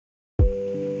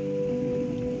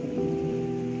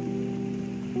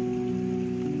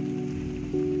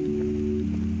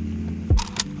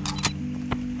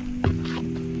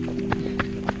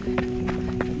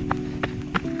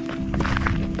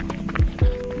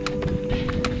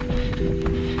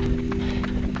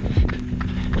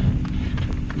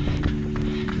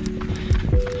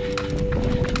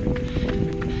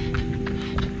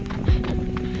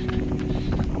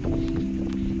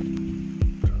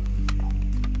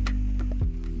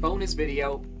Bonus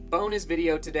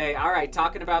video today. All right,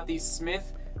 talking about these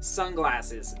Smith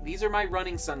sunglasses. These are my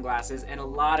running sunglasses, and a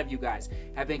lot of you guys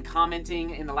have been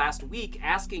commenting in the last week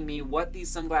asking me what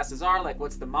these sunglasses are, like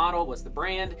what's the model, what's the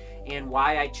brand, and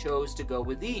why I chose to go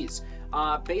with these.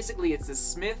 Basically, it's the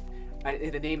Smith.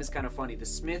 The name is kind of funny. The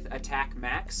Smith Attack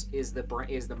Max is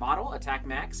the model, Attack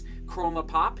Max.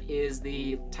 Chromapop is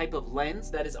the type of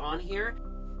lens that is on here.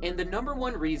 And the number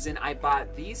one reason I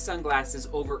bought these sunglasses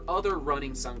over other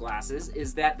running sunglasses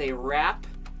is that they wrap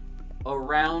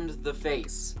around the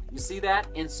face. You see that?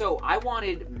 And so I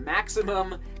wanted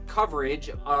maximum coverage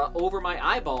over my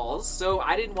eyeballs, so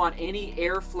I didn't want any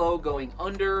airflow going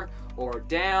under or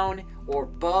down or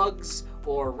bugs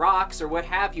or rocks or what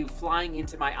have you flying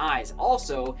into my eyes.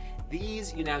 Also,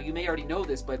 these, you may already know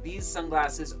this, but these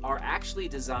sunglasses are actually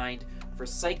designed for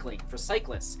cycling, for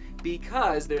cyclists,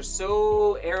 because they're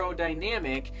so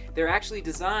aerodynamic. They're actually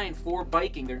designed for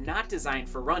biking. They're not designed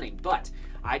for running. But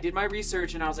I did my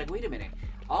research and I was like, wait a minute,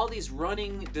 all these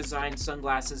running designed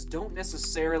sunglasses don't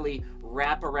necessarily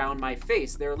wrap around my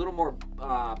face. They're a little more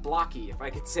blocky, if I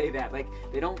could say that. Like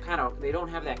they don't have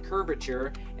that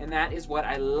curvature, and that is what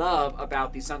I love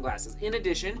about these sunglasses. In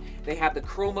addition, they have the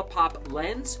Chromapop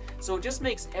lens, so it just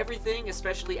makes everything,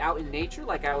 especially out in nature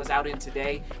like I was out in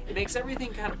today, it makes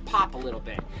everything kind of pop a little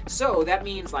bit. So that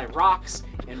means like rocks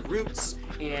and roots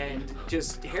and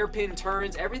just hairpin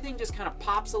turns, everything just kind of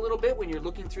pops a little bit when you're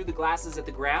looking through the glasses at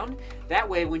the ground. That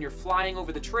way, when you're flying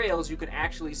over the trails, you can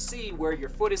actually see where your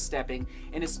foot is stepping.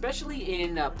 And especially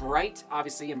in bright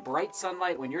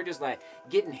sunlight, when you're just like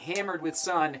getting hammered with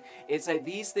sun, it's like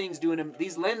these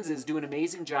lenses do an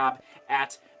amazing job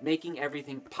at making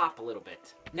everything pop a little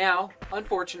bit. Now,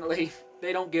 unfortunately,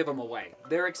 they don't give them away.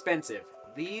 They're expensive.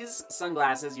 These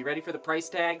sunglasses, you ready for the price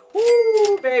tag?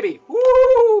 Woo, baby!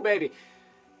 Woo, baby!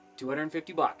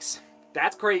 $250.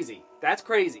 That's crazy. That's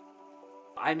crazy.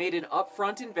 I made an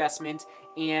upfront investment,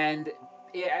 and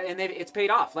it's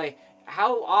paid off. Like,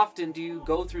 how often do you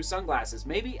go through sunglasses?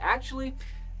 Maybe, actually,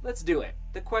 let's do it.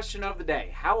 The question of the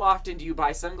day. How often do you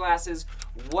buy sunglasses?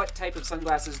 What type of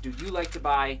sunglasses do you like to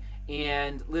buy?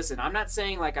 And listen, I'm not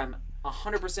saying like I'm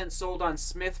 100% sold on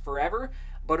Smith forever,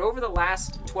 but over the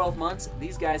last 12 months,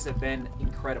 these guys have been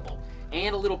incredible.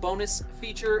 And a little bonus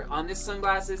feature on this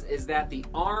sunglasses is that the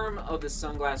arm of the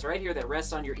sunglass right here that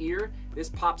rests on your ear, this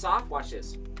pops off. Watch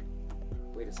this.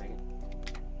 Wait a second.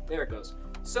 There it goes.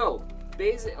 So,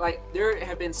 basically, there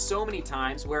have been so many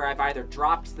times where I've either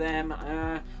dropped them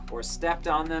or stepped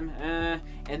on them,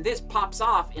 and this pops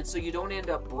off, and so you don't end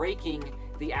up breaking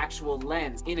the actual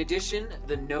lens. In addition,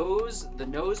 the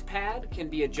nose pad can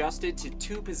be adjusted to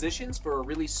 2 positions for a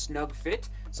really snug fit.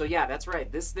 So yeah, that's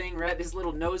right. This thing, right, this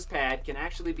little nose pad can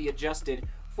actually be adjusted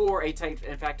for a tight.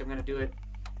 In fact, I'm gonna do it.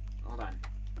 Hold on.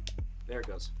 There it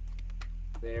goes.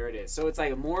 There it is. So it's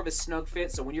like more of a snug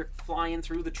fit. So when you're flying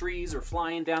through the trees or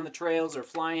flying down the trails or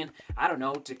flying, I don't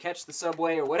know, to catch the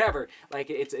subway or whatever,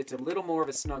 like it's a little more of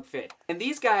a snug fit. And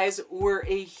these guys were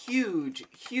a huge,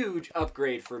 huge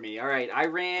upgrade for me. All right, I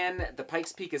ran the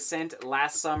Pikes Peak Ascent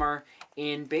last summer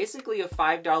in basically a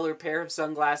 $5 pair of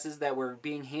sunglasses that were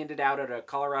being handed out at a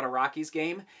Colorado Rockies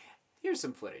game. Here's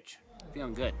some footage.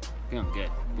 Feeling good, feeling good,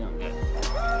 feeling good.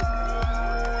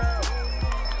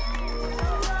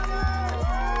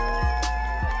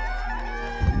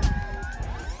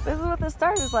 This is what the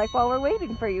start is like while we're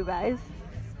waiting for you guys.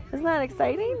 Isn't that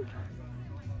exciting?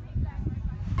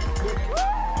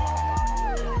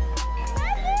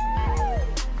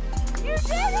 You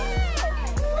did it!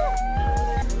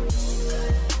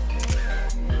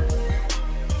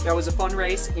 That was a fun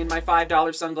race in my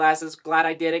 $5 sunglasses. Glad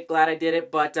I did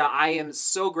it, but I am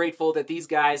so grateful that these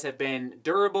guys have been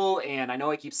durable, and I know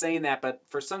I keep saying that, but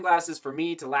for sunglasses, for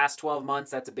me, to last 12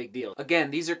 months, that's a big deal. Again,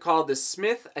 these are called the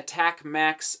Smith Attack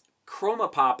Max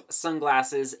Chromapop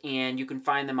sunglasses, and you can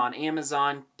find them on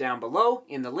Amazon down below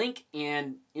in the link,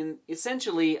 and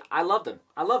essentially, I love them.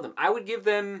 I love them. I would give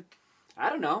them, I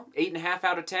don't know, 8.5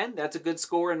 out of 10. That's a good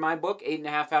score in my book,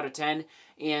 8.5 out of 10.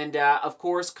 And of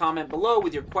course, comment below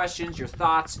with your questions, your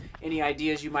thoughts, any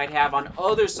ideas you might have on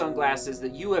other sunglasses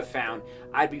that you have found.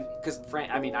 Because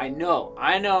I mean, I know,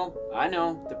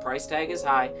 the price tag is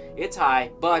high. It's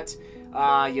high, but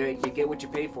you get what you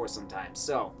pay for sometimes.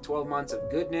 So, 12 months of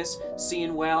goodness,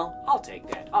 seeing well, I'll take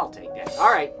that. I'll take that.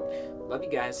 All right, love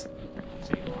you guys.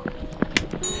 See you tomorrow.